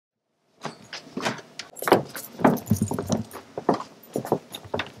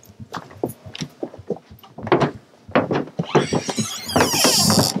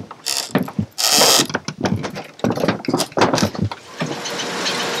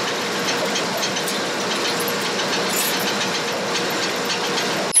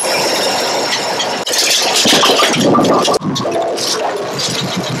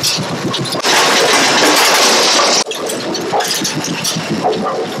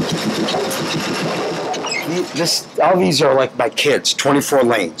All these are like my kids, 24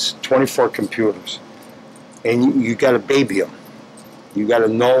 lanes, 24 computers. And you got to baby them. You got to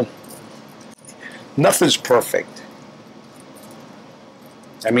know nothing's perfect.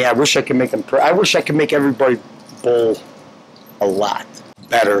 I mean, I wish I could make them, I wish I could make everybody bowl a lot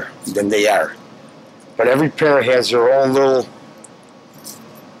better than they are. But every pair has their own little,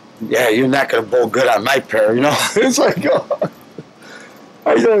 yeah, you're not going to bowl good on my pair, you know? It's like, oh,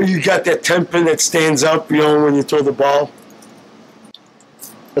 I know you got that 10 pin that stands up, you know, when you throw the ball.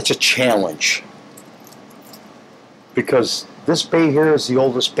 It's a challenge. Because this bay here is the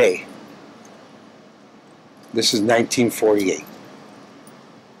oldest bay. This is 1948.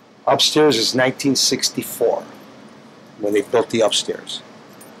 Upstairs is 1964, when they built the upstairs.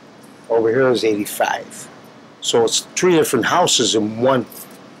 Over here is 85. So it's 3 different houses in one.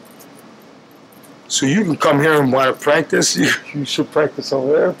 So you can come here and want to practice. You should practice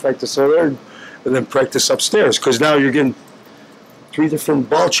over there, and then practice upstairs. Because now you're getting 3 different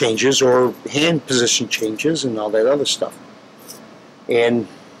ball changes or hand position changes and all that other stuff. And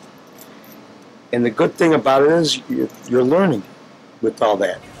the good thing about it is you're learning with all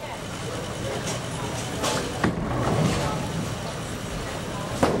that.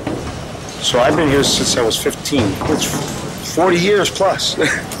 So I've been here since I was 15. It's 40 years plus.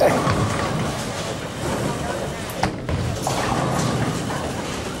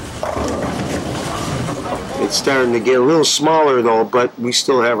 It's starting to get a little smaller though, but we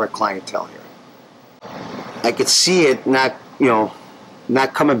still have our clientele here. I could see it not, you know,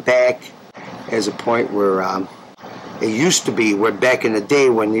 not coming back as a point where it used to be, where back in the day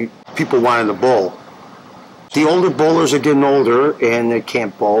when people wanted to bowl. The older bowlers are getting older and they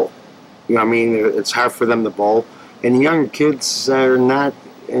can't bowl. You know what I mean? It's hard for them to bowl. And the younger kids are not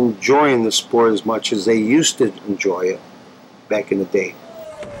enjoying the sport as much as they used to enjoy it back in the day.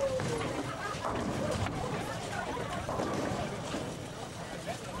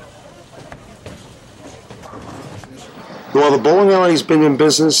 Well, the bowling alley's been in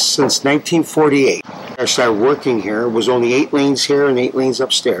business since 1948. I started working here. It was only 8 lanes here and 8 lanes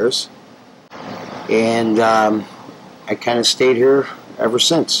upstairs. And I kind of stayed here ever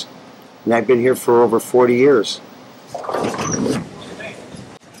since. And I've been here for over 40 years.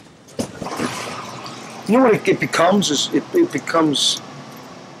 You know what it becomes? It becomes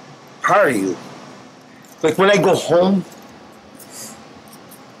part of you. Like when I go home,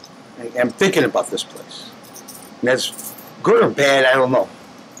 I'm thinking about this place. And that's good or bad, I don't know.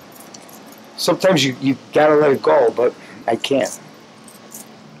 Sometimes you gotta let it go, but I can't.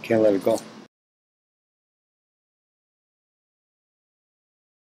 Can't let it go.